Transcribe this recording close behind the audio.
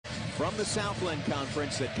from the Southland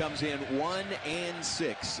Conference that comes in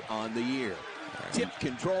 1-6 on the year. Tip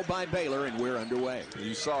controlled by Baylor, and we're underway.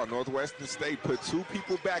 You saw Northwestern State put 2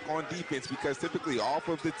 people back on defense because typically off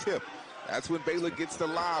of the tip, that's when Baylor gets the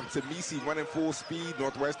lob to Missi running full speed.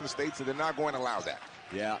 Northwestern State, so they're not going to allow that.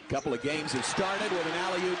 Yeah, a couple of games have started with an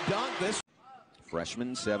alley-oop dunk. This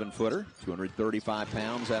freshman 7-footer, 235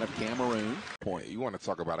 pounds out of Cameroon. Point. You want to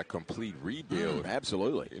talk about a complete rebuild.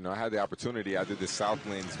 Absolutely. You know, I had the opportunity. I did the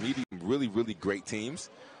Southlands meeting, really, really great teams,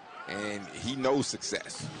 and he knows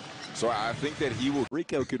success. So I think that he will.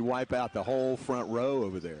 Rico could wipe out the whole front row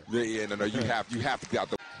over there. Yeah, no, you have to get out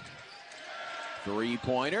the.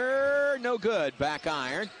 Three-pointer, no good. Back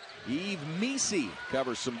iron. Yves Missi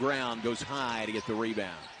covers some ground, goes high to get the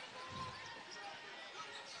rebound.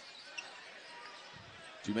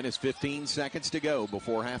 2 minutes, 15 seconds to go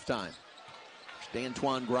before halftime.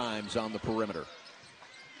 D'Antoine Grimes on the perimeter.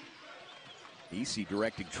 Missi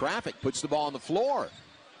directing traffic, puts the ball on the floor.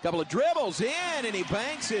 Couple of dribbles in, and he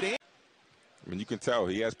banks it in. I mean, you can tell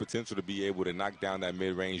he has potential to be able to knock down that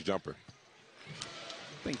mid-range jumper.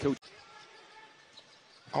 I think Coach.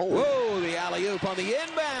 Oh, whoa, the alley-oop on the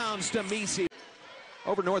inbounds to Missi.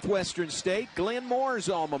 Over Northwestern State, Glenn Moore's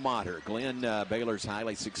alma mater. Glenn, Baylor's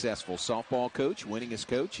highly successful softball coach, winningest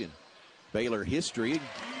coach in Baylor history.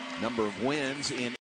 Number of wins in